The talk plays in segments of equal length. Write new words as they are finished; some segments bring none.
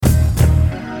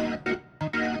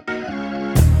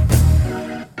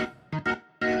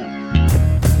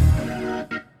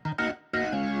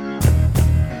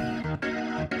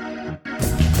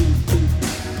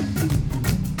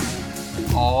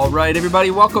Alright,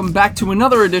 everybody, welcome back to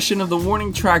another edition of the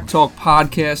Warning Track Talk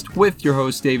podcast with your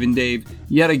host, Dave and Dave,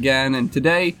 yet again. And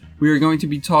today, we are going to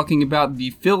be talking about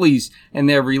the Phillies and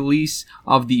their release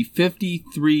of the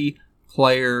 53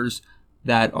 players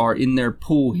that are in their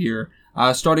pool here.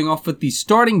 Starting off with the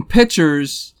starting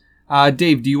pitchers.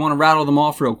 Dave, do you want to rattle them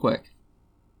off real quick?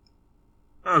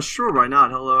 Sure, why not?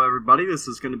 Hello, everybody. This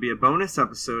is going to be a bonus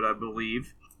episode, I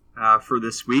believe, for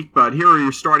this week. But here are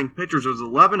your starting pitchers. There's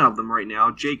 11 of them right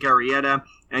now. Jake Arrieta,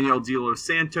 Aniel De Los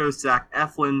Santos, Zach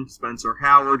Eflin, Spencer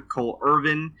Howard, Cole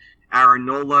Irvin, Aaron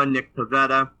Nola, Nick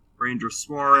Pivetta, Ranger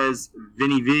Suarez,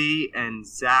 Vinny V, and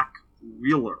Zach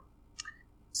Wheeler.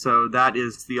 So that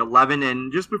is the 11.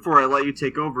 And just before I let you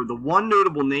take over, the one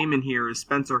notable name in here is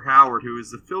Spencer Howard, who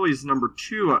is the Phillies' number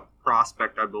 2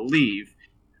 prospect, I believe.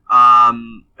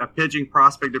 A pitching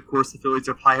prospect, of course. The Phillies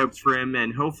have high hopes for him,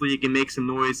 and hopefully he can make some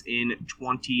noise in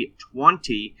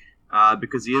 2020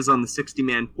 because he is on the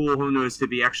 60-man pool. Who knows if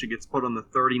he actually gets put on the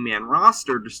 30-man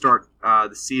roster to start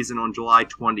the season on July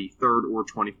 23rd or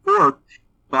 24th,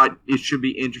 but it should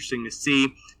be interesting to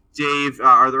see. Dave,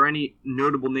 are there any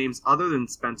notable names other than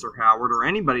Spencer Howard, or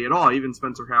anybody at all, even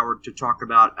Spencer Howard, to talk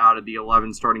about out of the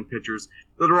 11 starting pitchers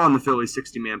that are on the Phillies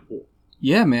 60-man pool?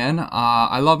 Yeah, man.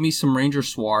 I love me some Ranger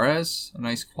Suarez, a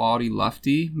nice quality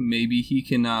lefty. Maybe he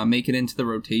can make it into the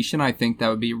rotation. I think that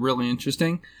would be really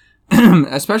interesting,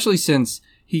 especially since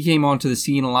he came onto the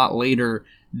scene a lot later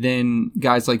than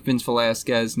guys like Vince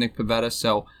Velasquez, Nick Pivetta.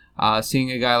 So seeing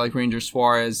a guy like Ranger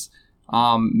Suarez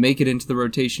make it into the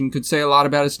rotation could say a lot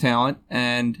about his talent.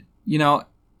 And, you know,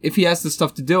 if he has the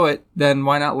stuff to do it, then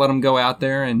why not let him go out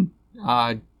there and,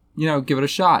 give it a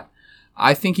shot.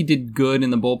 I think he did good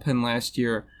in the bullpen last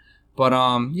year, but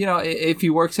if he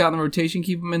works out in the rotation,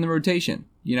 keep him in the rotation.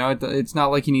 You know, it's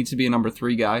not like he needs to be a number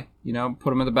 3 guy. You know,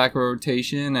 put him in the back of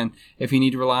rotation, and if you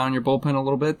need to rely on your bullpen a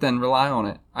little bit, then rely on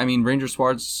it. I mean, Ranger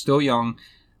Suarez is still young.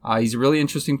 He's a really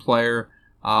interesting player.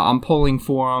 I'm pulling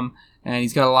for him, and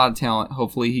he's got a lot of talent.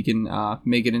 Hopefully, he can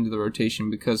make it into the rotation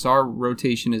because our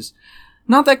rotation is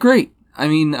not that great. I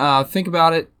mean, think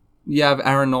about it. You have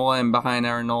Aaron Nola, and behind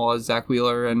Aaron Nola is Zach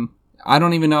Wheeler, and I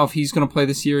don't even know if he's going to play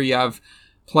this year. You have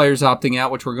players opting out,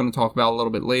 which we're going to talk about a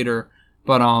little bit later.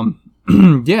 But,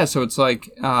 yeah, so it's like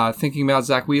thinking about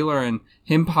Zach Wheeler and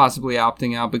him possibly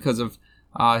opting out because of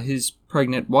his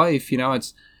pregnant wife. You know,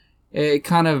 it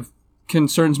kind of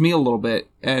concerns me a little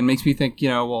bit and makes me think,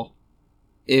 well,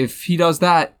 if he does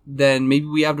that, then maybe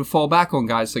we have to fall back on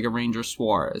guys like a Ranger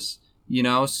Suarez,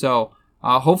 So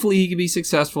hopefully he can be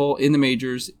successful in the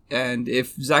majors. And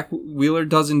if Zach Wheeler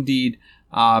does indeed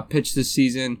pitch this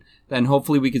season, then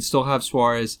hopefully we could still have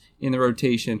Suarez in the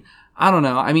rotation. I don't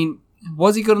know. I mean,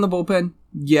 was he good in the bullpen?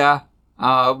 Yeah.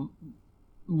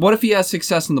 What if he has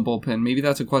success in the bullpen? Maybe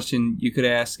that's a question you could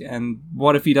ask. And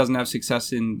what if he doesn't have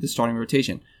success in the starting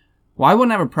rotation? Well, I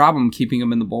wouldn't have a problem keeping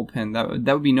him in the bullpen.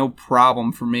 That would be no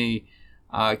problem for me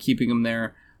keeping him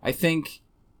there. I think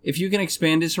if you can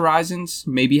expand his horizons,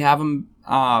 maybe have him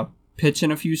pitch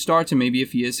in a few starts, and maybe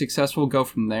if he is successful, go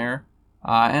from there.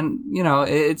 And,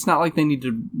 it's not like they need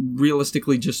to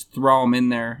realistically just throw him in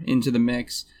there into the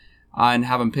mix and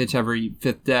have him pitch every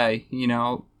 5th day.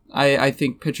 I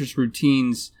think pitchers'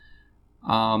 routines,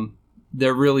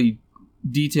 they're really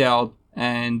detailed,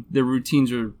 and their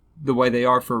routines are the way they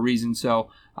are for a reason.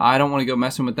 So I don't want to go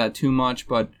messing with that too much,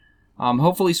 but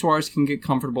hopefully Suarez can get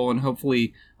comfortable, and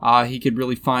hopefully he could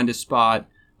really find a spot,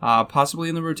 possibly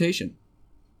in the rotation.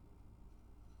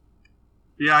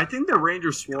 Yeah, I think that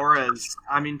Ranger Suarez,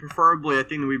 preferably, I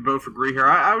think that we both agree here.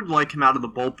 I would like him out of the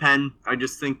bullpen. I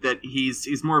just think that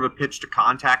he's more of a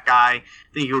pitch-to-contact guy. I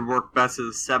think he would work best as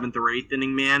a 7th or 8th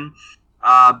inning man.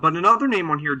 But another name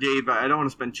on here, Dave, I don't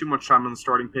want to spend too much time on the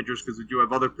starting pitchers because we do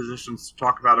have other positions to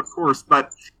talk about, of course.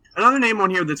 But another name on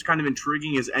here that's kind of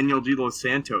intriguing is Aniel De Los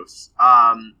Santos.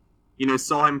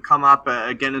 Saw him come up,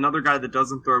 again, another guy that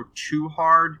doesn't throw too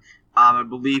hard. I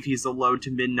believe he's a low to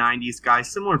mid-90s guy,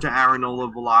 similar to Aaron Nola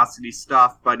velocity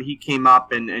stuff, but he came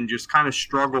up and just kind of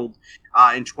struggled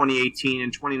in 2018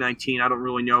 and 2019. I don't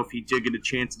really know if he did get a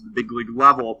chance at the big league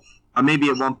level. Maybe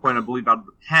at one point, I believe, out of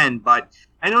the pen, but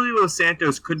I know De Los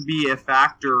Santos could be a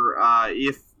factor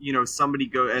if, somebody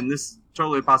goes, and this is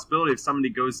totally a possibility, if somebody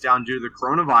goes down due to the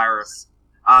coronavirus,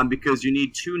 because you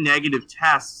need 2 negative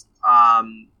tests,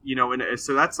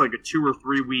 so that's like a 2 or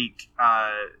 3 week,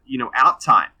 out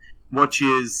time. Which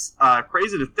is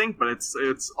crazy to think, but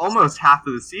it's almost half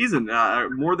of the season,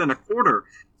 more than a quarter.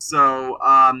 So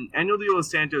Aniel De Los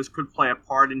Santos could play a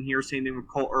part in here. Same thing with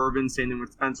Cole Irvin, same thing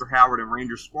with Spencer Howard and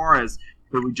Ranger Suarez.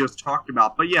 that we just talked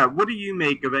about. But yeah, what do you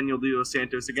make of Enyel De Los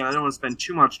Santos? Again, I don't want to spend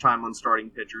too much time on starting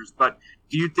pitchers, but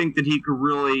do you think that he could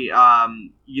really,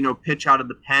 pitch out of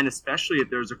the pen, especially if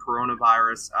there's a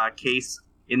coronavirus case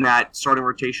in that starting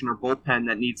rotation or bullpen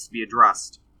that needs to be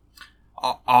addressed?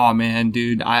 Oh man,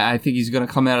 dude, I think he's going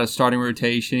to come out of starting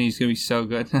rotation. He's going to be so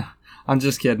good. I'm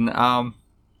just kidding.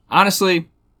 Honestly,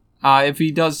 if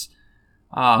he does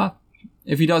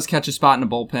catch a spot in the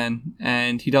bullpen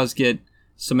and he does get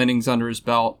some innings under his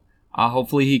belt,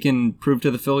 hopefully he can prove to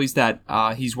the Phillies that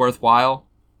he's worthwhile.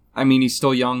 I mean, he's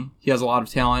still young. He has a lot of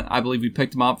talent. I believe we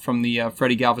picked him up from the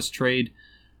Freddie Galvis trade.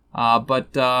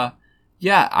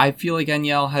 Yeah, I feel like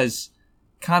Enyel has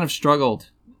kind of struggled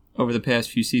over the past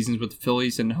few seasons with the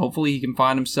Phillies, and hopefully he can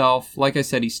find himself. Like I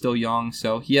said, he's still young,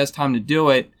 so he has time to do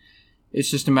it. It's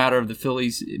just a matter of the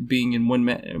Phillies being in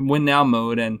win-now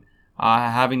mode and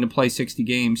having to play 60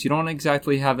 games. You don't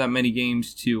exactly have that many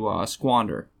games to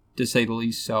squander, to say the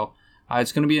least. So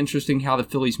it's going to be interesting how the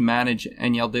Phillies manage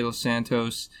Enyel De Los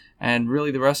Santos and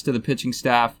really the rest of the pitching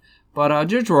staff. But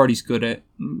Joe Girardi's good at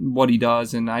what he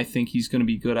does, and I think he's going to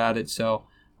be good at it. So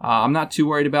I'm not too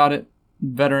worried about it.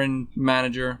 Veteran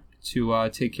manager to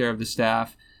take care of the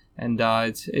staff, and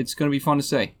it's going to be fun to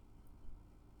see.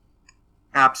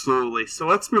 Absolutely. So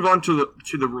let's move on to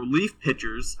the relief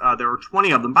pitchers. There are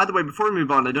 20 of them. By the way, before we move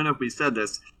on, I don't know if we said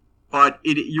this, but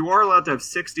you are allowed to have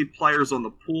 60 players on the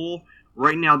pool.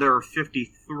 Right now there are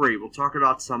 53. We'll talk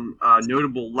about some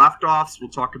notable left-offs.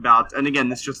 We'll talk about, and again,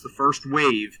 this is just the first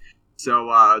wave,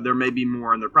 so there may be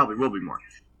more, and there probably will be more.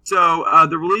 So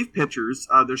the relief pitchers,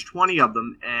 there's 20 of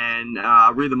them, and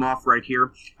I'll read them off right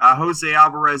here. Jose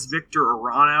Alvarez, Victor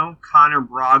Arano, Connor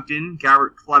Brogdon,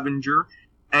 Garrett Clevenger,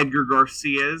 Edgar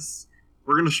Garcias.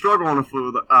 We're going to struggle on a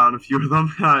few of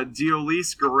them.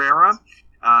 Diolis Guerrera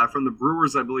from the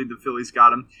Brewers, I believe the Phillies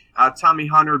got him. Tommy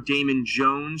Hunter, Damon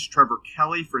Jones, Trevor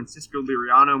Kelly, Francisco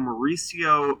Liriano,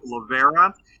 Mauricio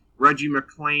Llovera, Reggie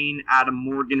McClain, Adam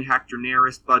Morgan, Hector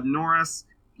Neris, Bud Norris,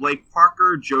 Blake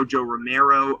Parker, Jojo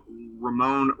Romero,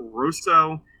 Ramon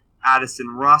Rosso, Addison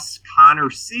Russ, Connor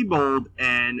Siebold,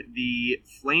 and the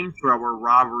flamethrower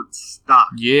Robert Stock.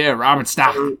 Yeah, Robert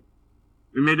Stock. So,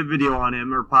 we made a video on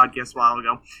him, or a podcast a while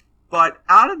ago. But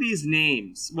out of these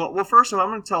names, well, first of all,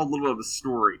 I'm going to tell a little bit of a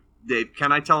story. Dave,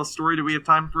 can I tell a story? Do we have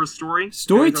time for a story?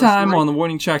 Story time on the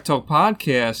Warning Track Talk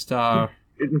podcast.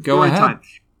 Go ahead. Time.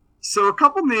 So a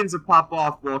couple names that pop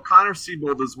off. Well, Connor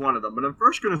Siebold is one of them. But I'm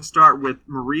first going to start with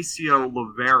Mauricio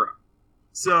Llovera.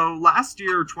 So last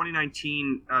year,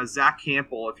 2019, Zach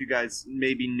Campbell, if you guys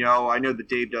maybe know, I know that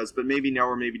Dave does, but maybe know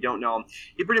or maybe don't know him,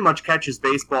 he pretty much catches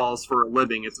baseballs for a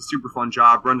living. It's a super fun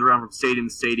job, runs around from stadium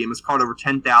to stadium, has caught over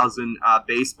 10,000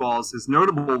 baseballs. His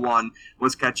notable one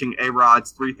was catching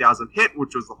A-Rod's 3,000th hit,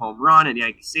 which was the home run at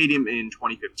Yankee Stadium in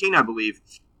 2015, I believe.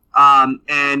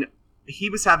 And he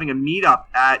was having a meetup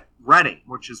at Reading,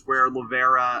 which is where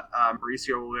Mauricio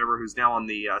Llovera, who's now on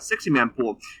the 60-man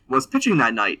pool, was pitching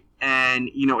that night. And,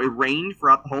 it rained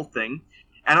throughout the whole thing.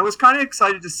 And I was kind of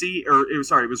excited to see,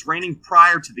 it was raining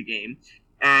prior to the game.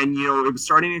 And, it was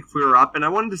starting to clear up. And I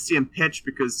wanted to see him pitch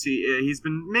because he's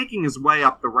been making his way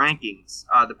up the rankings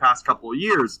the past couple of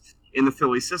years in the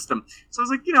Philly system. So I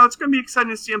was like, it's going to be exciting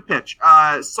to see him pitch.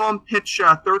 Saw him pitch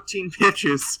 13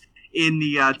 pitches in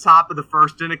the top of the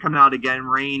first. Didn't come out again.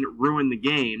 Rain ruined the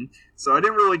game. So I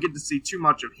didn't really get to see too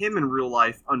much of him in real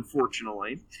life,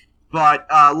 unfortunately. But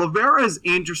Llovera is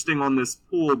interesting on this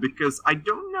pool because I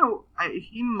don't know.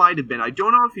 He might have been. I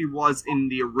don't know if he was in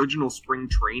the original spring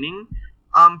training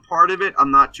part of it.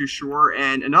 I'm not too sure.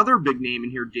 And another big name in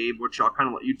here, Dave, which I'll kind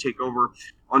of let you take over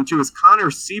onto, is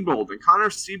Connor Siebold. And Connor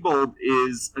Siebold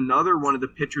is another one of the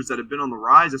pitchers that have been on the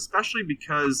rise, especially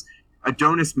because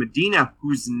Adonis Medina,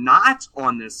 who's not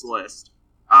on this list,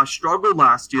 struggled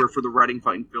last year for the Reading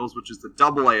Fighting Phils, which is the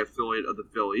AA affiliate of the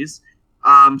Phillies.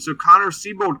 So Connor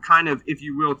Siebold kind of, if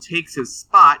you will, takes his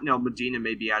spot. Now Medina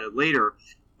may be added later.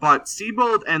 But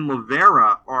Siebold and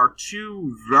Llovera are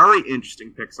two very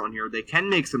interesting picks on here. They can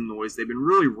make some noise. They've been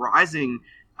really rising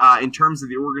in terms of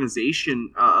the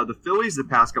organization of the Phillies the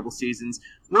past couple seasons.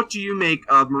 What do you make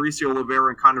of Mauricio Llovera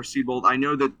and Connor Siebold? I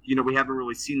know that we haven't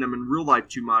really seen them in real life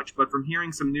too much, but from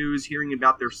hearing some news, hearing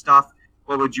about their stuff,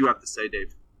 what would you have to say,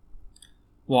 Dave?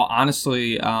 Well,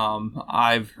 honestly,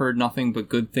 I've heard nothing but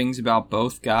good things about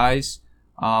both guys.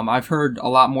 I've heard a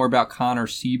lot more about Connor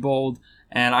Siebold,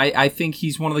 and I think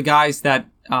he's one of the guys that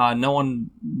no one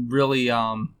really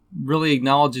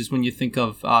acknowledges when you think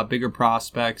of bigger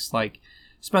prospects like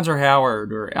Spencer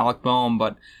Howard or Alec Boehm.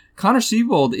 But Connor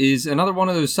Siebold is another one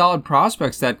of those solid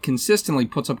prospects that consistently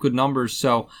puts up good numbers.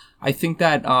 So I think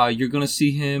that you're going to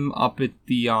see him up at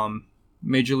the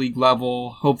major league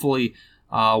level, hopefully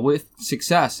with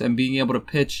success and being able to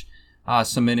pitch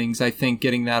some innings. I think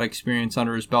getting that experience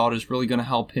under his belt is really going to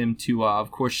help him to,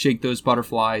 of course, shake those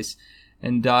butterflies.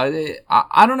 And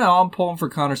I don't know, I'm pulling for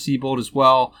Connor Siebold as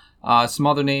well. Some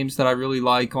other names that I really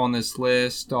like on this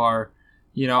list are,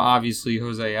 obviously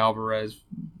Jose Alvarez,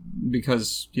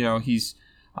 because, he's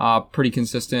pretty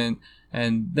consistent.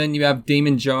 And then you have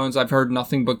Damon Jones. I've heard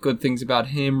nothing but good things about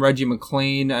him. Reggie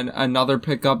McClain, another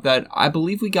pickup that I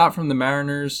believe we got from the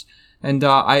Mariners. And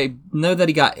I know that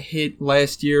he got hit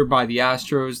last year by the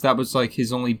Astros. That was like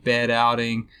his only bad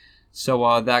outing.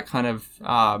 So that kind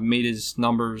of made his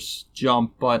numbers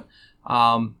jump. But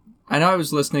I know I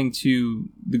was listening to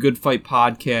the Good Fight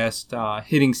podcast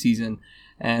hitting season,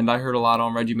 and I heard a lot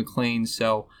on Reggie McClain.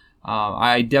 So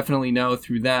I definitely know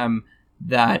through them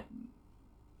that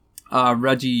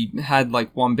Reggie had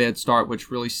like one bad start,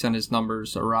 which really sent his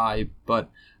numbers awry. But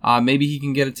maybe he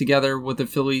can get it together with the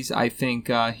Phillies. I think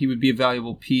he would be a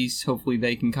valuable piece. Hopefully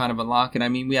they can kind of unlock it. I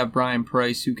mean, we have Brian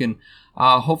Price who can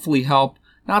hopefully help.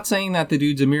 Not saying that the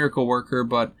dude's a miracle worker,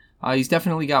 but he's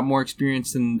definitely got more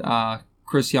experience than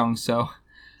Chris Young. So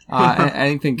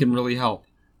anything can really help.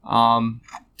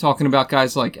 Talking about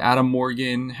guys like Adam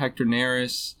Morgan, Hector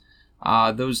Neris,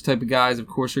 those type of guys, of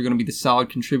course, are going to be the solid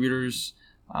contributors.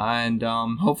 And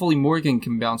hopefully Morgan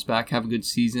can bounce back, have a good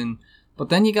season. But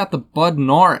then you got the Bud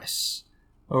Norris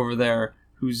over there,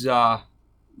 who's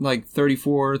like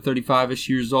 34, 35-ish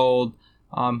years old.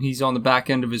 He's on the back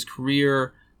end of his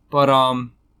career. But,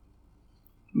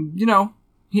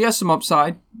 he has some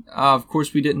upside. Of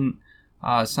course, we didn't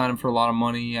sign him for a lot of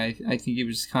money. I think he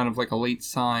was kind of like a late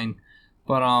sign.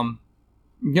 But,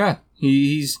 yeah,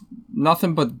 he's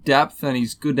nothing but depth, and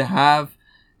he's good to have.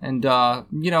 And,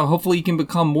 hopefully he can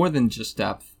become more than just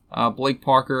depth. Blake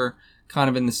Parker, kind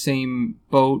of in the same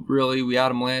boat, really. We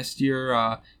had him last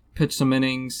year, pitched some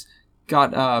innings.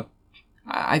 I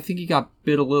think he got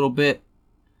bit a little bit,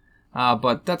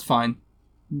 but that's fine.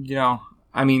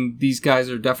 These guys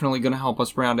are definitely going to help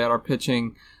us round out our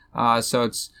pitching. So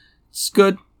it's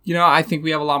good. I think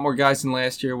we have a lot more guys than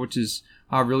last year, which is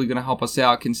really going to help us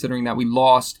out, considering that we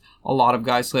lost a lot of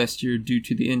guys last year due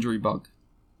to the injury bug.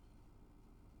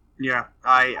 Yeah,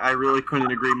 I really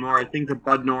couldn't agree more. I think that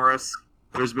Bud Norris,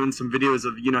 there's been some videos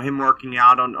of him working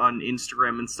out on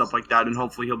Instagram and stuff like that, and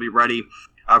hopefully he'll be ready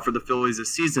for the Phillies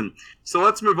this season. So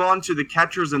let's move on to the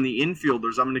catchers and the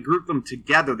infielders. I'm going to group them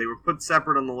together. They were put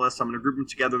separate on the list. I'm going to group them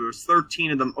together. There's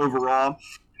 13 of them overall.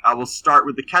 We'll start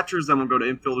with the catchers, then we'll go to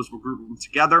infielders. We'll group them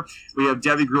together. We have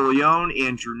Devi Grullon,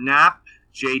 Andrew Knapp,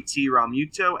 JT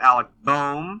Realmuto, Alec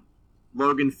Boehm,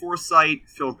 Logan Forsythe,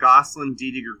 Phil Gosselin,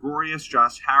 Didi Gregorius,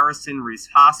 Josh Harrison, Rhys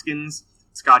Hoskins,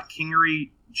 Scott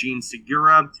Kingery, Gene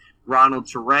Segura, Ronald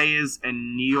Torreyes,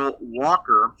 and Neil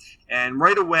Walker. And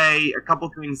right away, a couple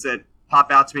things that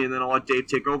pop out to me, and then I'll let Dave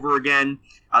take over again.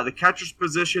 The catcher's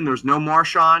position, there's no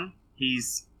Marchand.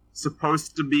 He's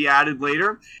supposed to be added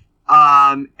later.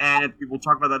 And we'll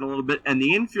talk about that in a little bit. And the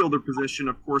infielder position,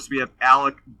 of course, we have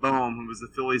Alec Boehm, who was the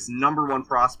Phillies' #1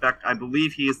 prospect. I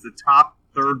believe he is the top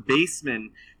third baseman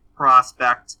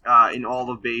prospect in all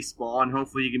of baseball, and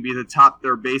hopefully he can be the top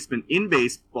third baseman in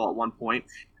baseball at one point.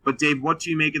 But Dave, what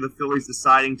do you make of the Phillies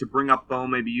deciding to bring up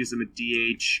Boehm, maybe use him at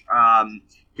DH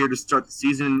here to start the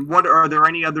season? Are there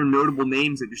any other notable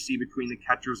names that you see between the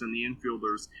catchers and the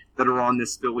infielders that are on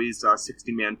this Phillies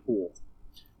 60-man pool?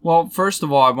 Well, first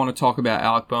of all, I want to talk about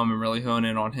Alec Boehm and really hone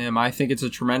in on him. I think it's a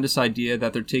tremendous idea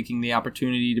that they're taking the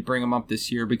opportunity to bring him up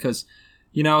this year because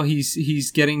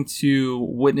he's getting to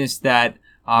witness that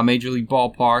Major League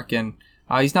ballpark, and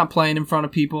he's not playing in front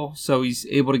of people, so he's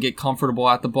able to get comfortable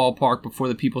at the ballpark before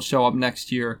the people show up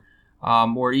next year,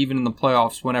 or even in the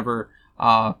playoffs whenever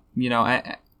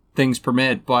things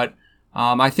permit. But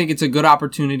I think it's a good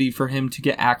opportunity for him to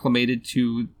get acclimated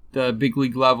to the big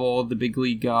league level, the big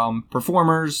league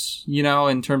performers,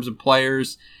 in terms of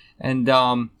players, and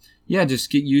just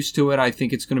get used to it. I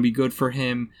think it's going to be good for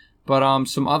him. But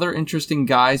some other interesting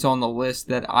guys on the list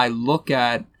that I look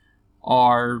at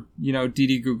are,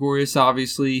 Didi Gregorius,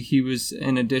 obviously. He was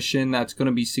an addition that's going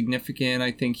to be significant.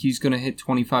 I think he's going to hit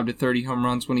 25 to 30 home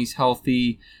runs when he's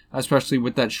healthy, especially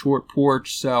with that short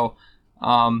porch. So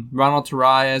Ronald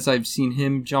Torreyes, I've seen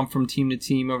him jump from team to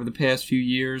team over the past few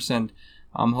years, and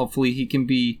hopefully he can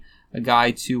be a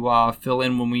guy to fill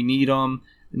in when we need him.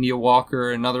 Neil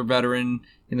Walker, another veteran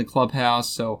in the clubhouse,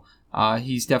 so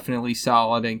he's definitely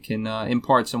solid and can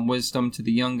impart some wisdom to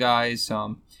the young guys.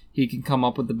 He can come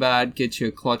up with the bat, get you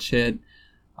a clutch hit.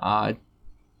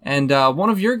 And one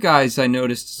of your guys I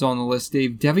noticed is on the list,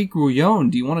 Dave, Devi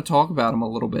Grullon. Do you want to talk about him a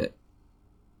little bit?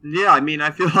 Yeah,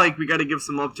 I feel like we got to give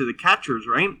some love to the catchers,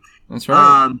 right? That's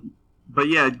right. But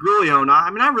yeah, Grillion, I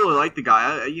really like the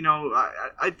guy.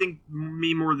 I think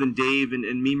me more than Dave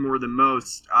and me more than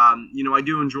most. I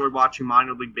do enjoy watching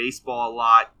minor league baseball a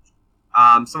lot.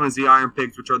 Sometimes the Iron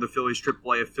Pigs, which are the Phillies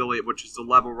AAA affiliate, which is the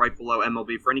level right below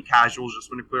MLB for any casuals,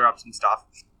 just want to clear up some stuff.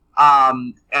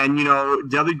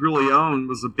 Deivi Grillion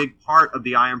was a big part of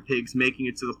the Iron Pigs making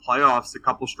it to the playoffs a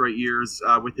couple straight years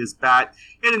with his bat.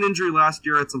 He had an injury last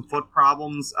year, had some foot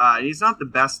problems, and he's not the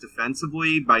best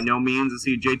defensively. By no means is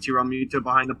he JT Realmuto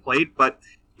behind the plate, but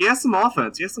he has some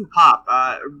offense, he has some pop.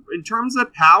 In terms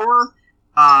of power,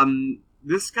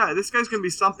 this guy's going to be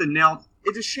something. Now,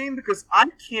 it's a shame because I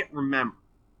can't remember,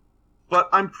 but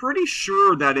I'm pretty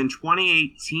sure that in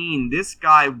 2018, this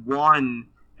guy won.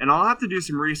 And I'll have to do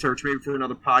some research maybe for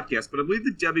another podcast, but I believe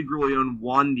that Deivi Grillion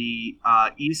won the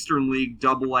Eastern League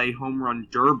AA Home Run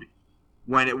Derby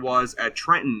when it was at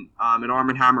Trenton at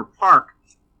Arm & Hammer Park.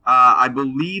 I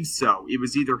believe so. It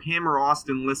was either him or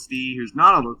Austin Listy, who's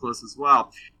not on the list as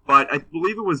well. But I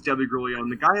believe it was Deivi Grillion.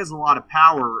 The guy has a lot of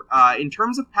power. In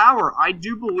terms of power, I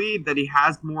do believe that he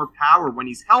has more power when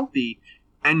he's healthy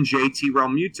and JT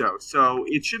Realmuto. So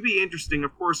it should be interesting.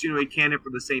 Of course, he can't hit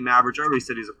for the same average. I already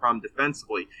said he's a problem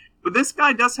defensively. But this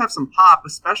guy does have some pop,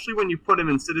 especially when you put him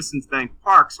in Citizens Bank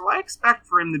Park. So I expect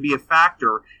for him to be a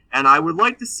factor. And I would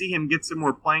like to see him get some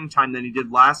more playing time than he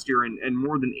did last year and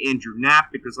more than Andrew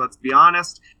Knapp, because let's be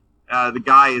honest, the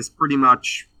guy is pretty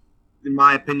much, in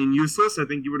my opinion, useless. I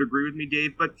think you would agree with me,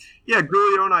 Dave. But yeah,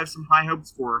 Grillion, I have some high hopes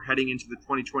for heading into the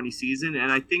 2020 season.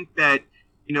 And I think that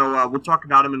we'll talk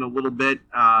about him in a little bit.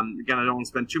 Again, I don't want to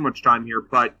spend too much time here,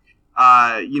 but,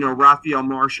 Rafael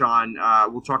Marchand,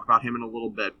 we'll talk about him in a little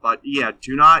bit. But, yeah,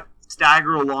 do not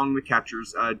stagger along the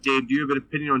catchers. Dave, do you have an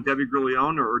opinion on Deivi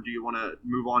Grillion, or do you want to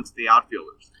move on to the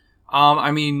outfielders?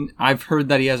 I've heard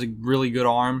that he has a really good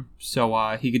arm,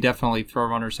 so he could definitely throw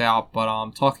runners out.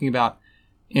 But talking about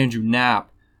Andrew Knapp,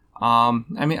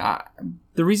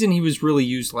 the reason he was really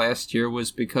used last year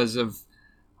was because of,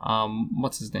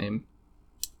 what's his name?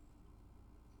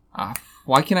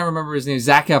 Why can't I remember his name?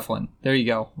 Zach Eflin. There you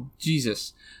go.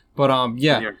 Jesus. But,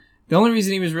 yeah. The only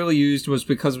reason he was really used was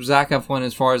because of Zach Eflin,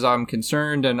 as far as I'm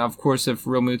concerned. And, of course, if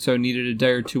Realmuto needed a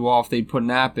day or two off, they'd put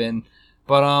Knapp in.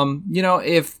 But,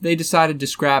 if they decided to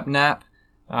scrap Knapp,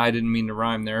 I didn't mean to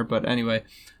rhyme there, but anyway,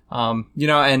 and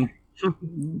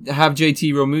have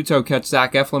JT Realmuto catch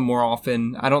Zach Eflin more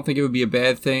often, I don't think it would be a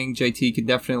bad thing. JT could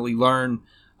definitely learn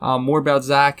more about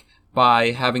Zach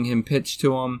by having him pitch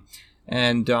to him.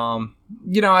 And,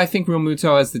 I think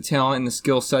Realmuto has the talent and the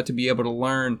skill set to be able to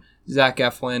learn Zach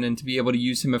Eflin and to be able to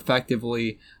use him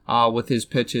effectively with his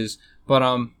pitches. But,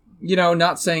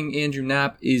 not saying Andrew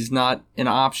Knapp is not an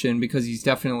option, because he's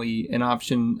definitely an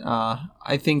option.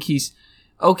 I think he's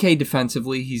okay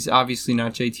defensively. He's obviously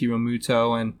not JT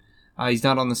Realmuto, and he's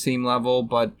not on the same level,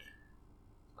 but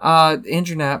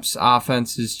Andrew Knapp's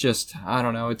offense is just, I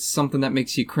don't know, it's something that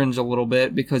makes you cringe a little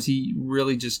bit, because he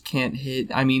really just can't hit.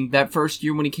 That first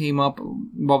year when he came up,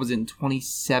 what was it, in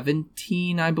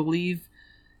 2017, I believe?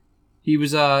 He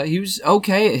was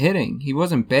okay at hitting. He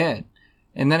wasn't bad.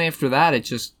 And then after that,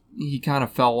 he kind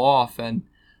of fell off, and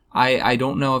I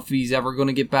don't know if he's ever going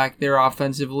to get back there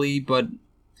offensively, but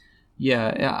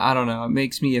yeah, I don't know. It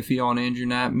makes me iffy on Andrew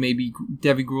Knapp. Maybe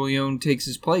Deivi Grillion takes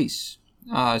his place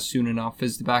soon enough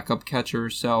as the backup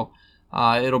catcher, so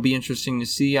it'll be interesting to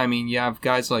see. You have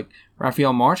guys like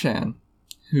Rafael Marchand,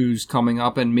 who's coming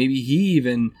up, and maybe he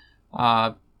even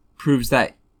proves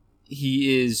that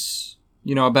he is,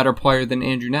 a better player than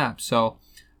Andrew Knapp. So,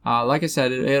 like I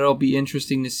said, it'll be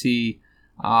interesting to see.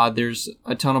 There's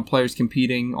a ton of players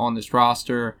competing on this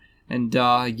roster, and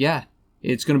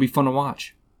it's going to be fun to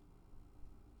watch.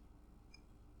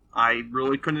 I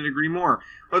really couldn't agree more.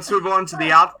 Let's move on to the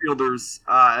outfielders,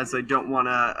 as I don't want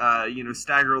to,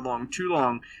 stagger along too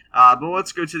long. But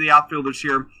let's go to the outfielders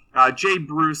here. Jay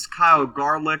Bruce, Kyle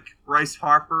Garlick, Bryce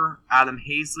Harper, Adam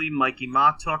Hazley, Mikey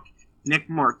Matuk, Nick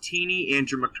Martini,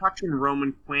 Andrew McCutchen,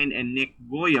 Roman Quinn, and Nick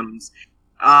Williams.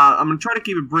 I'm going to try to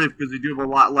keep it brief because we do have a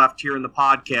lot left here in the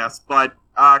podcast. But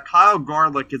Kyle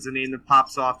Garlick is a name that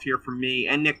pops off here for me,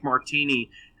 and Nick Martini.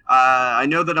 I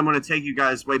know that I'm going to take you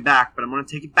guys way back, but I'm going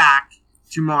to take it back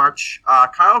to March.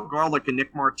 Kyle Garlick and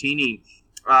Nick Martini,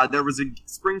 there was a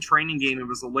spring training game. It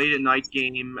was a late-at-night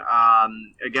game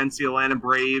against the Atlanta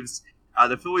Braves.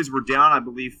 The Phillies were down, I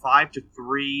believe,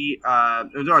 5-3.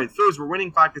 The Phillies were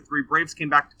winning 5-3. Braves came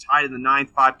back to tie in the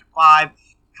ninth, 5-5.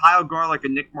 Kyle Garlick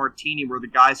and Nick Martini were the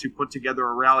guys who put together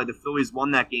a rally. The Phillies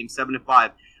won that game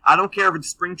 7-5. I don't care if it's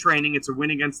spring training; it's a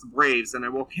win against the Braves, and I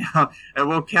will count. I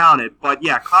will count it. But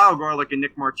yeah, Kyle Garlick and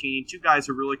Nick Martini, two guys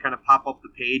who really kind of pop up the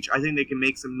page. I think they can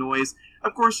make some noise.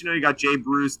 Of course, you got Jay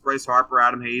Bruce, Bryce Harper,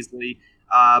 Adam Hazley.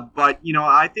 But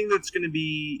I think that's going to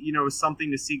be,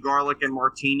 something to see Garlick and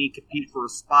Martini compete for a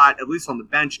spot, at least on the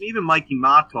bench, and even Mikey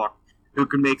Montauk, who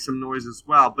can make some noise as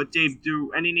well. But Dave,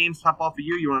 do any names pop off of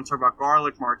you? You want to talk about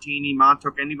Garlick, Martini,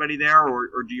 Montauk, anybody there,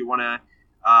 or do you want to,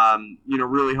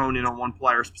 really hone in on one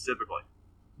player specifically?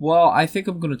 Well, I think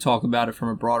I'm going to talk about it from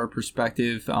a broader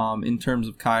perspective in terms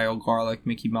of Kyle Garlick,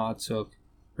 Mikey Montauk,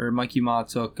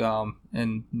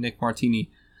 and Nick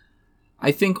Martini.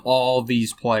 I think all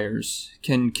these players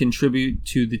can contribute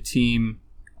to the team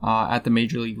at the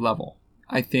major league level.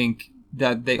 I think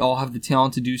that they all have the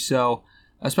talent to do so,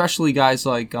 especially guys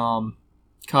like Kyle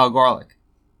Garlick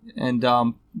and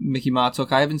Mickey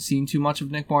Montauk. I haven't seen too much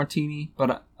of Nick Martini,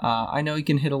 but I know he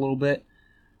can hit a little bit.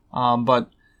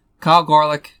 But Kyle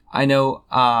Garlick, I know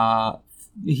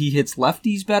he hits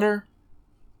lefties better,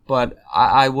 but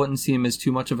I wouldn't see him as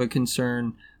too much of a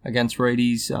concern against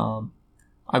righties.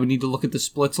 I would need to look at the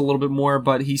splits a little bit more,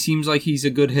 but he seems like he's a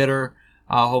good hitter.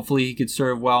 Hopefully he could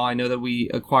serve well. I know that we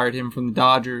acquired him from the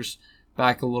Dodgers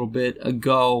back a little bit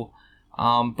ago.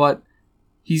 But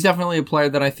he's definitely a player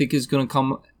that I think is going to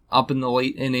come up in the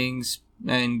late innings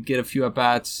and get a few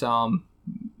at-bats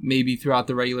maybe throughout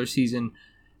the regular season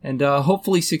and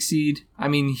hopefully succeed. I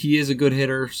mean, he is a good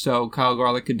hitter, so Kyle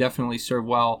Garlick could definitely serve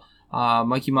well.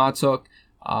 Mikey Montauk,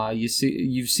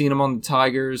 you've seen him on the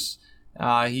Tigers.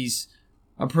 He's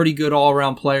a pretty good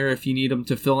all-around player if you need him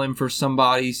to fill in for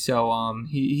somebody. So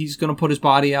he's going to put his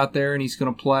body out there and he's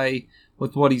going to play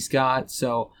with what he's got.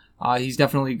 So he's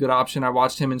definitely a good option. I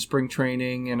watched him in spring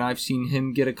training and I've seen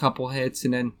him get a couple hits.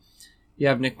 And then you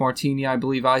have Nick Martini. I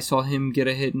believe I saw him get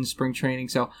a hit in spring training.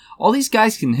 So all these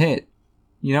guys can hit.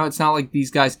 It's not like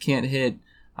these guys can't hit.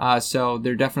 So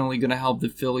they're definitely going to help the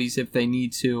Phillies if they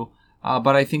need to.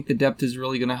 But I think the depth is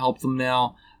really going to help them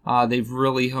now. They've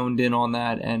really honed in on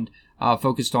that and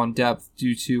focused on depth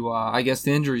due to, I guess,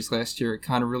 the injuries last year. It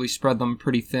kind of really spread them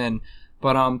pretty thin.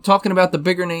 But talking about the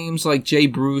bigger names like Jay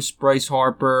Bruce, Bryce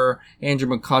Harper, Andrew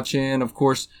McCutchen, of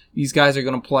course, these guys are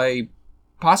going to play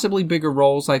possibly bigger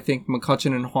roles. I think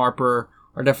McCutchen and Harper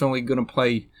are definitely going to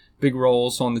play big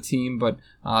roles on the team. But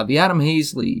the Adam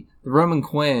Hazley, the Roman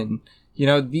Quinn,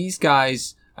 these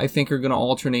guys I think are going to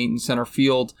alternate in center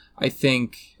field. I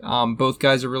think both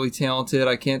guys are really talented.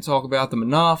 I can't talk about them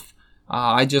enough.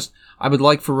 I would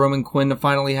like for Roman Quinn to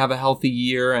finally have a healthy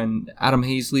year and Adam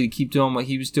Hazley to keep doing what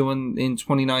he was doing in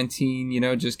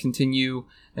 2019, just continue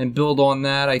and build on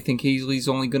that. I think Hazley's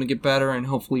only going to get better and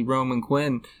hopefully Roman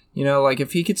Quinn,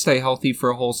 if he could stay healthy for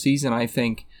a whole season, I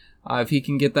think if he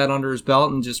can get that under his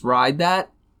belt and just ride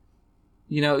that,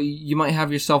 you might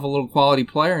have yourself a little quality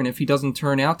player. And if he doesn't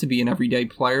turn out to be an everyday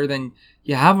player, then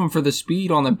you have him for the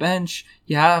speed on the bench.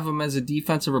 You have him as a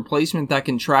defensive replacement that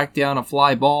can track down a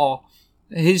fly ball.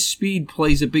 His speed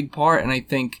plays a big part, and I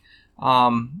think,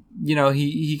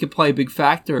 he could play a big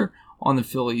factor on the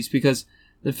Phillies because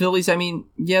the Phillies,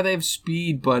 they have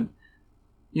speed, but,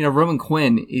 Roman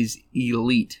Quinn is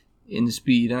elite in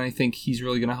speed, and I think he's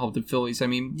really going to help the Phillies.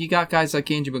 You got guys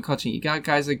like Andrew McCutchen, you got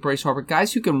guys like Bryce Harper,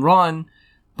 guys who can run,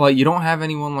 but you don't have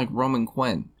anyone like Roman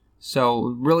Quinn. So,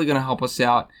 really going to help us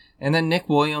out. And then Nick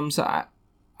Williams, I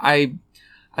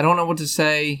don't know what to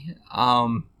say.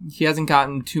 He hasn't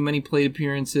gotten too many plate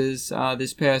appearances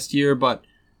this past year, but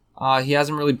he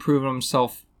hasn't really proven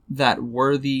himself that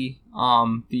worthy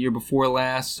the year before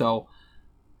last. So,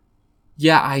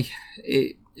 yeah,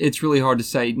 it's really hard to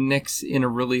say. Nick's in a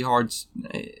really hard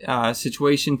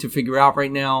situation to figure out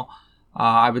right now.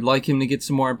 I would like him to get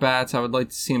some more at-bats. I would like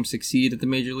to see him succeed at the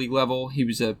major league level. He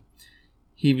was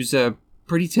a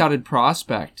pretty touted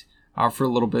prospect for a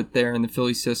little bit there in the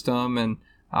Philly system, and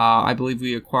I believe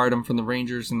we acquired him from the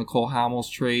Rangers in the Cole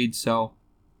Hamels trade. So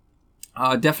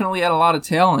definitely had a lot of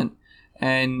talent,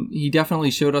 and he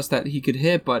definitely showed us that he could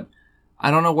hit, but I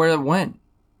don't know where it went.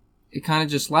 It kind of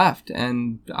just left,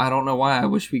 and I don't know why. I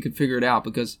wish we could figure it out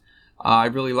because I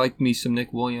really liked me some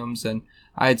Nick Williams, and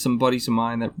I had some buddies of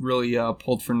mine that really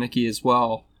pulled for Nicky as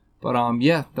well. But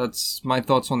yeah, that's my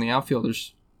thoughts on the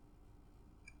outfielders.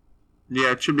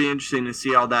 Yeah, it should be interesting to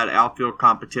see how that outfield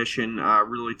competition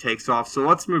really takes off. So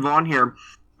let's move on here.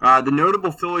 The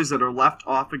notable Phillies that are left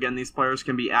off, again, these players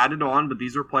can be added on, but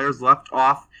these are players left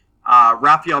off.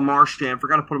 Rafael Marchand,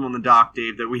 forgot to put him on the doc,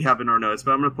 Dave, that we have in our notes,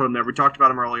 but I'm going to put him there. We talked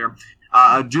about him earlier.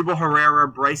 Jubal Herrera,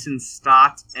 Bryson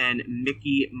Stott, and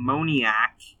Mickey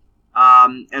Moniak.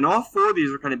 And all four of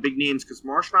these are kind of big names because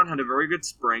Marchand had a very good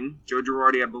spring. Joe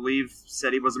Girardi, I believe,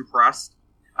 said he was impressed.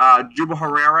 Jubal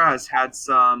Herrera has had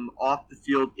some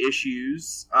off-the-field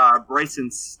issues.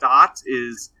 Bryson Stott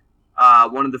is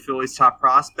one of the Phillies' top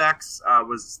prospects,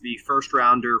 was the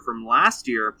first-rounder from last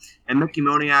year, and Mickey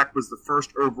Moniak was the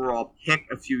first overall pick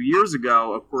a few years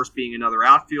ago, of course being another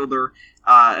outfielder.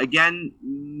 Again,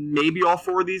 maybe all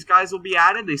four of these guys will be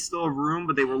added. They still have room,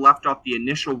 but they were left off the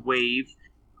initial wave.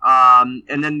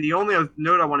 And then the only other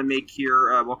note I want to make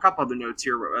here, a couple other notes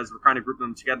here as we're kind of grouping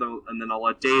them together, and then I'll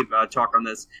let Dave talk on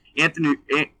this. Anthony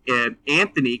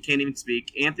can't even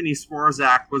speak. Anthony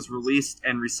Swarzak was released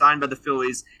and re-signed by the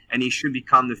Phillies, and he should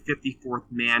become the 54th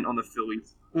man on the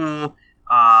Phillies pool.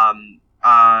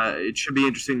 It should be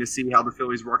interesting to see how the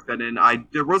Phillies work that in.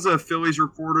 There was a Phillies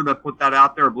reporter that put that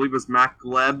out there. I believe it was Matt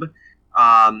Gleb.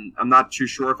 I'm not too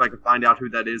sure. If I can find out who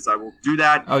that is, I will do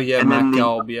that. Oh, yeah, Matt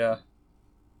Gelb, yeah.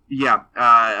 Yeah,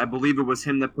 I believe it was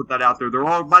him that put that out there. They're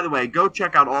all, by the way, go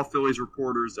check out all Phillies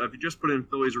reporters. If you just put in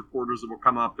Phillies reporters, it will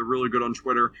come up. They're really good on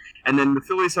Twitter. And then the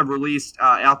Phillies have released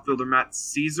outfielder Matt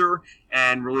Caesar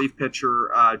and relief pitcher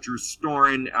Drew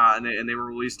Storen, and they were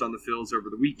released on the Phillies over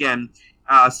the weekend.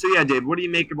 So yeah, Dave, what do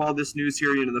you make of all this news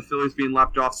here? You know, the Phillies being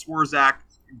left off, Swarzak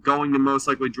going to most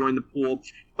likely join the pool.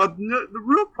 But the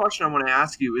real question I want to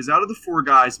ask you is, out of the four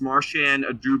guys, Marchand,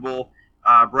 Odubel,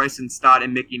 Bryson Stott,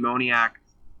 and Mickey Moniak,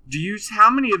 how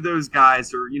many of those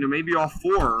guys, or maybe all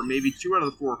four, or maybe two out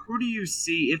of the four, who do you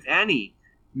see, if any,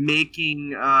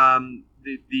 making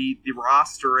the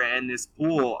roster and this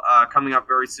pool coming up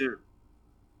very soon?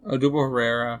 Odubel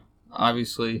Herrera,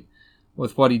 obviously,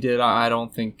 with what he did, I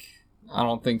don't think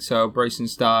so. Bryson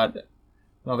Stott,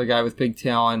 another guy with big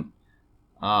talent.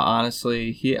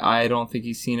 Honestly, I don't think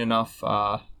he's seen enough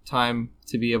time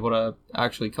to be able to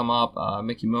actually come up.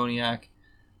 Mickey Moniak,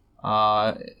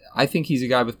 I think he's a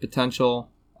guy with potential.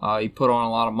 He put on a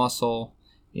lot of muscle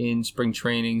in spring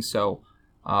training, so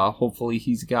hopefully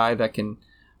he's a guy that can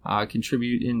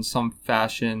contribute in some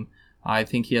fashion. I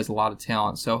think he has a lot of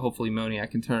talent, so hopefully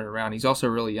Moniak can turn it around. He's also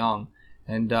really young.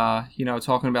 And,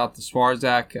 talking about the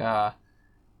Swarzak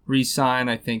re-sign,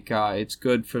 I think it's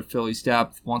good for Philly's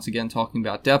depth. Once again, talking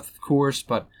about depth, of course,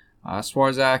 but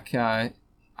Swarzak,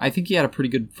 I think he had a pretty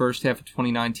good first half of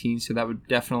 2019, so that would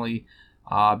definitely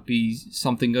be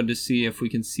something good to see if we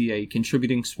can see a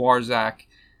contributing Swarzak.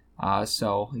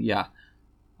 So, yeah.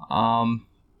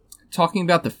 Talking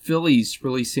about the Phillies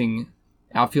releasing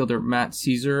outfielder Matt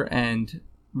Caesar and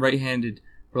right-handed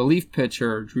relief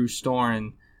pitcher Drew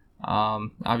Storen,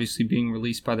 obviously being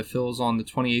released by the Phils on the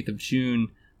 28th of June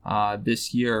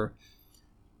this year.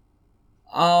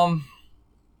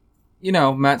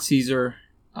 Matt Caesar,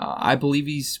 I believe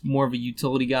he's more of a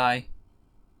utility guy.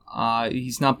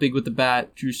 He's not big with the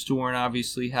bat. Drew Storen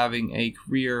obviously having a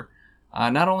career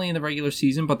not only in the regular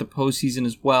season but the postseason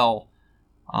as well.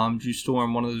 Drew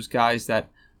Storen, one of those guys that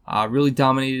really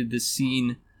dominated the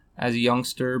scene as a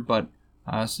youngster, but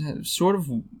sort of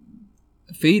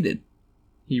faded.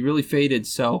 He really faded.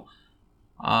 So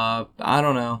I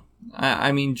don't know.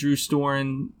 I mean, Drew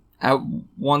Storen at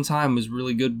one time was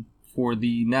really good for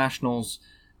the Nationals.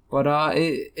 But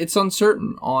it's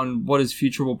uncertain on what his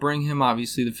future will bring him.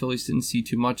 Obviously, the Phillies didn't see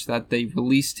too much that they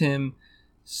released him.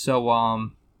 So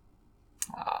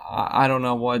I don't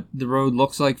know what the road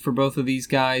looks like for both of these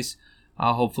guys.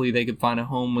 Hopefully they can find a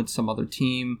home with some other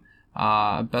team.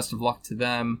 Best of luck to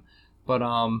them. But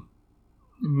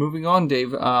moving on,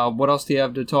 Dave, what else do you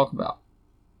have to talk about?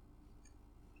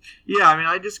 Yeah, I mean,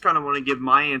 I just kind of want to give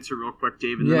my answer real quick,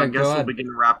 Dave, and then I guess we'll begin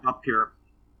to wrap up here.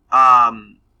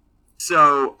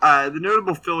 So, the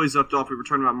notable Phillies left off, we were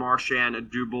talking about Marchand,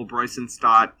 Odubel, Bryson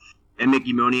Stott, and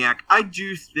Mickey Moniak. I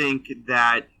do think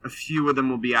that a few of them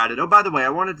will be added. Oh, by the way, I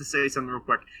wanted to say something real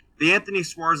quick. The Anthony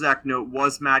Swarzak note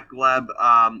was Matt Gleb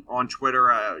on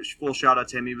Twitter. Full shout out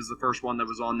to him. He was the first one that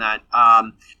was on that.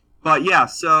 But yeah,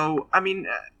 so, I mean,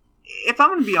 if I'm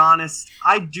going to be honest,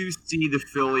 I do see the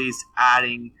Phillies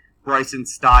adding Bryson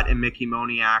Stott and Mickey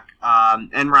Moniak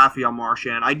and Rafael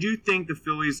Marchand. I do think the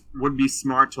Phillies would be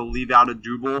smart to leave out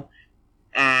Odubel.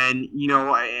 And,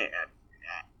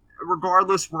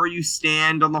 regardless where you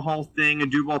stand on the whole thing,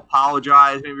 Odubel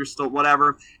apologized, maybe you're still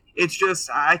whatever. It's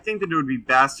just, I think that it would be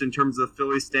best in terms of the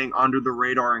Phillies staying under the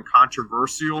radar in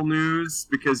controversial news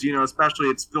because, especially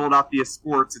it's Philadelphia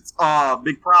sports, it's a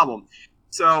big problem.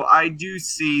 So I do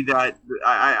see that.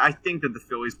 I think that the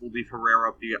Phillies will leave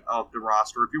Herrera off the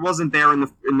roster. If he wasn't there in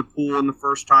the pool in the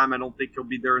first time, I don't think he'll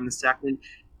be there in the second.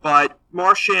 But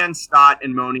Marchand, Stott,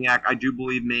 and Moniak, I do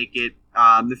believe make it.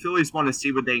 The Phillies want to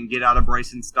see what they can get out of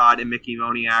Bryson Stott and Mickey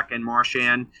Moniak and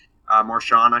Marchand,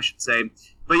 I should say.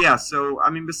 But yeah, so I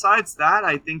mean, besides that,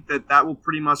 I think that will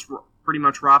pretty much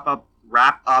wrap up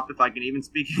wrap up, if I can even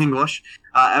speak English,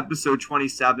 episode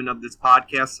 27 of this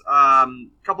podcast. A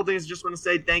couple things I just want to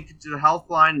say. Thank you to the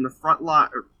Healthline and the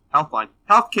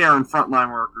healthcare and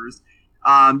frontline workers.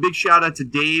 Big shout out to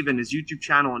Dave and his YouTube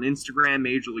channel and Instagram,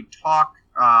 Major League Talk.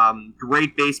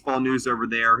 Great baseball news over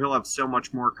there. He'll have so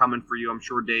much more coming for you, I'm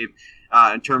sure, Dave.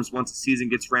 In terms once the season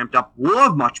gets ramped up, we'll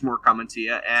have much more coming to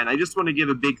you. And I just want to give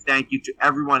a big thank you to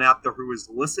everyone out there who is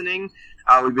listening.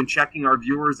 We've been checking our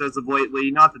viewers as of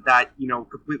lately. Not that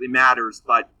completely matters,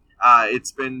 but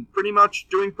it's been pretty much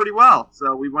doing pretty well.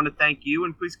 So we want to thank you,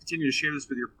 and please continue to share this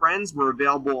with your friends. We're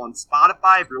available on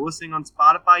Spotify. If you're listening on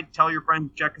Spotify, tell your friends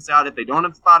to check us out. If they don't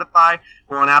have Spotify,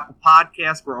 we're on Apple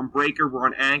Podcasts, we're on Breaker, we're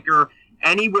on Anchor.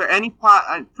 Anywhere,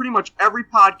 pretty much every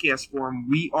podcast forum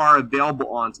we are available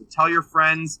on. So tell your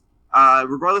friends,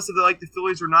 regardless if they like the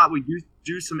Phillies or not. We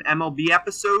do some MLB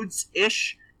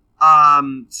episodes-ish.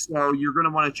 So you're going to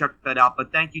want to check that out.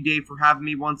 But thank you, Dave, for having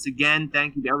me once again.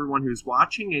 Thank you to everyone who's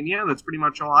watching. And yeah, that's pretty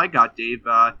much all I got, Dave.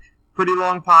 Pretty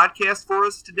long podcast for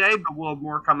us today, but we'll have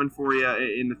more coming for you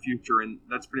in the future. And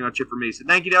that's pretty much it for me. So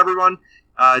thank you to everyone.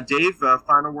 Dave,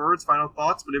 final words, final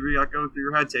thoughts, whatever you got going through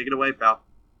your head. Take it away, pal.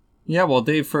 Yeah, well,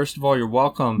 Dave, first of all, you're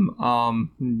welcome.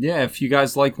 If you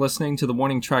guys like listening to the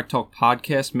Morning Track Talk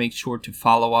podcast, make sure to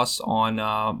follow us on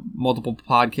multiple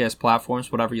podcast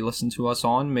platforms, whatever you listen to us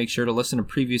on. Make sure to listen to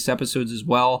previous episodes as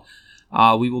well.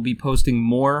 We will be posting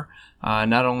more,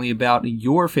 not only about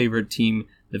your favorite team,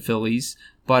 the Phillies,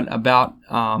 but about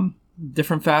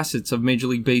different facets of Major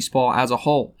League Baseball as a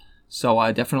whole.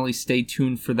 So definitely stay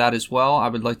tuned for that as well. I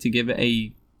would like to give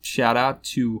a shout out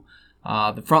to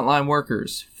the frontline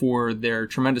workers for their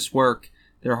tremendous work,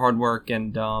 their hard work,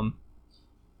 and, I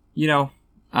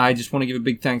just want to give a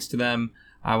big thanks to them.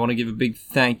 I want to give a big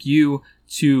thank you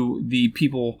to the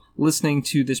people listening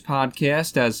to this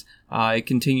podcast as it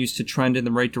continues to trend in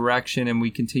the right direction and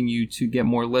we continue to get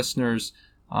more listeners.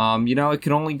 It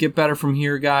can only get better from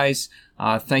here, guys.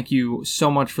 Thank you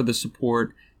so much for the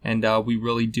support, and we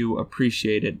really do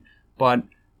appreciate it. But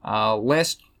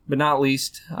last but not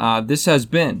least, this has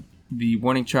been the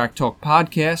Morning Track Talk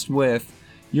podcast with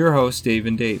your hosts, Dave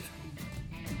and Dave.